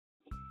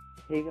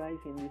Hey guys,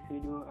 in this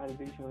video I'll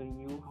be showing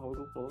you how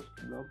to post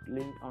blocked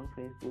link on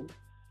Facebook.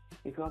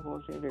 If you are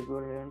posting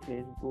regularly on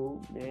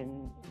Facebook,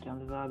 then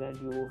chances are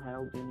that you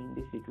have been in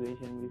this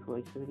situation before,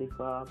 especially if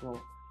you are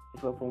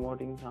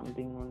promoting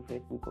something on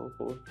Facebook or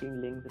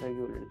posting links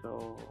regularly.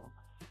 So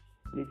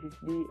this is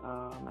the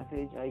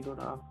message I got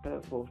after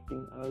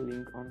posting a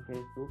link on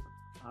Facebook.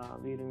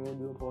 We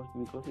removed your post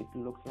because it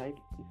looks like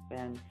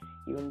spam.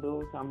 Even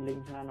though some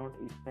links are not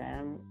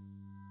spam,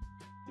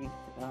 it's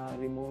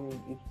removing,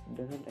 it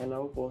doesn't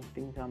allow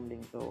posting some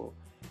links. So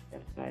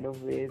that's kind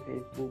of way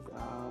Facebook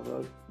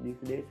works these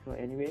days. So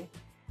anyway,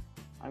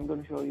 I'm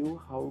going to show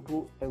you how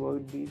to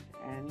avoid this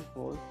and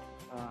post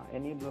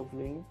any block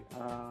link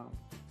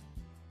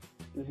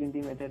using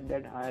the method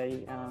that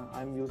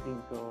I'm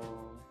using. So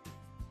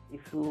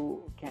if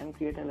you can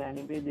create a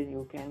landing page, then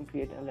you can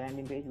create a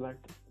landing page, but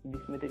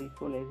this method is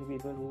for lazy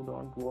people who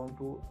don't want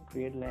to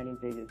create landing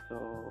pages.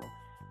 So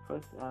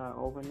first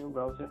open your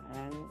browser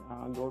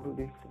and go to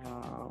this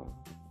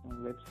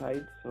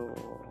website. So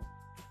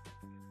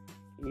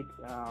it's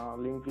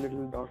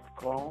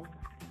linklittle.com,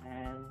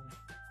 and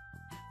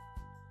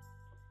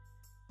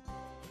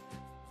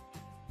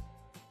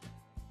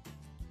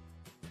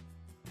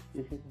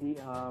this is the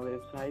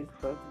website.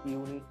 First you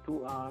need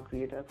to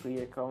create a free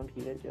account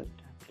here. Just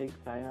click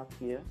sign up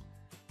here.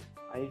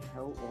 I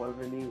have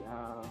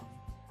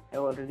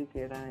already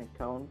created an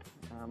account,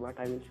 but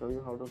I will show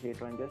you how to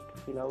create one. Just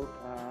fill out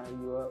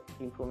your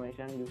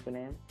information,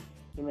 username,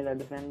 email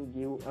address, and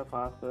give a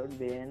password.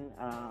 Then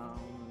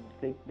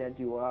click that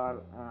you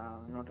are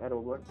not a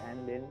robot,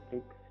 and then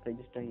click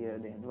register here.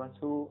 Then once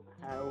you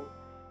have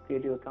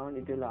created your account,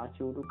 it will ask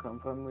you to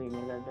confirm your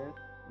email address.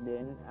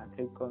 Then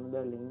click on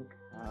the link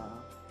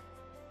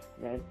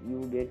that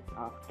you get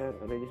after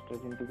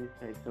registering to this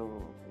site.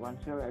 So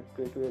once you have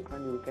activated your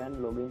account, you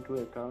can log into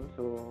your account.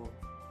 So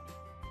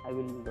I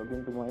will log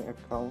into my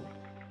account.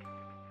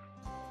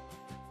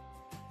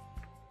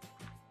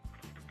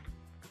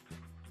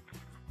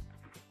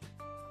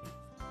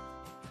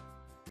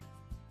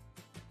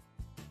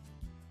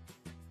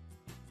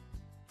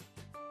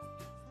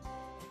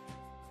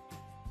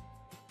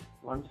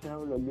 Once you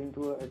have logged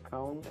into an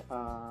account,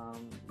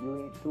 you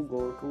need to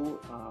go to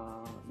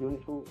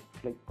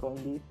click on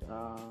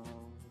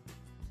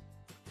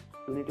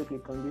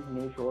this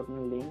new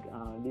shortener link.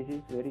 This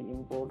is very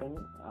important.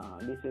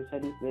 This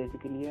website is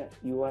basically a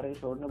URL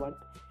shortener, but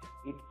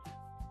it's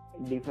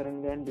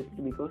different than this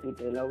because it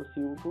allows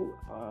you to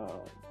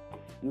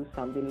use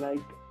something like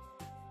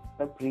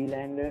a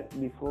pre-lander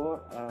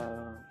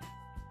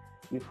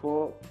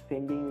before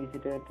sending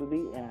visitor to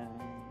the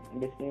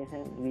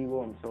destination we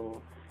want.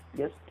 So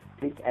just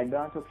click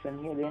advanced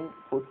option here, then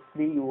put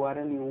the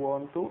URL you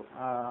want to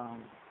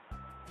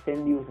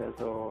send user.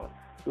 So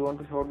you want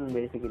to shorten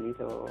basically.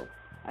 So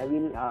I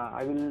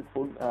will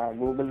put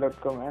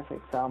google.com as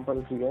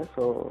example here.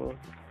 So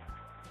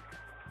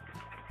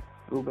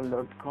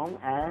google.com,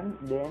 and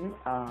then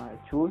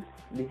choose.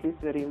 This is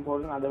very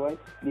important, otherwise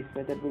this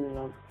method will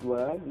not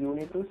work. You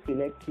need to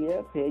select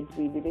here page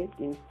redirect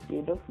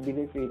instead of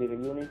direct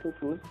redirect. You need to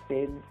choose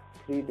page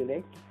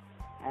redirect,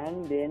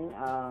 and then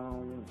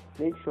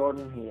click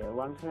shorten here.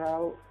 Once you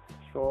have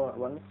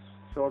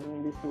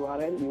shorten this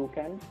URL, you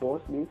can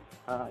post this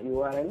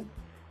URL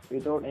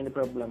without any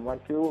problem.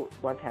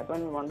 What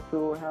happens once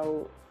you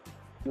have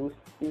used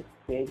this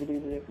page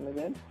redirect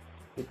method,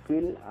 it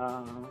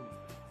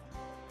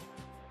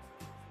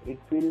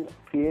will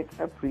create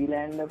a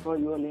pre-lander for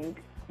your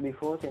link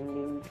before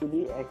sending to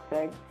the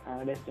exact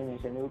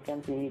destination. You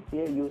can see it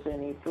here. User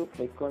need to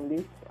click on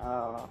this.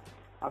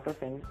 After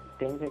 10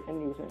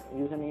 seconds,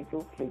 user need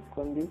to click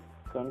on this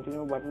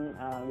continue button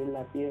will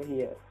appear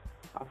here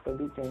after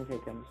the 10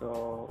 seconds.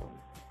 So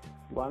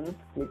once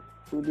click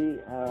to the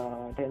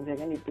 10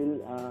 seconds, it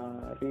will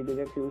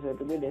redirect user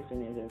to the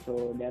destination.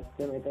 So that's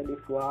the method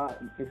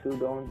if you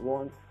don't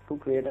want to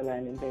create a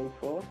landing page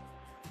for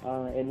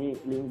any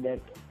link that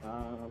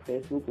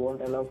Facebook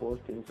won't allow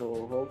posting.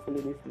 So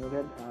hopefully this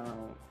method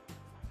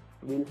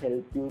will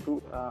help you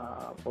to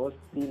post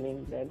the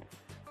link that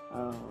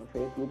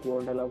Facebook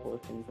won't allow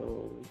posting.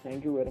 So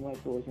thank you very much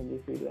for watching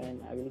this video,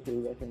 and I will see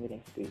you guys in the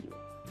next video.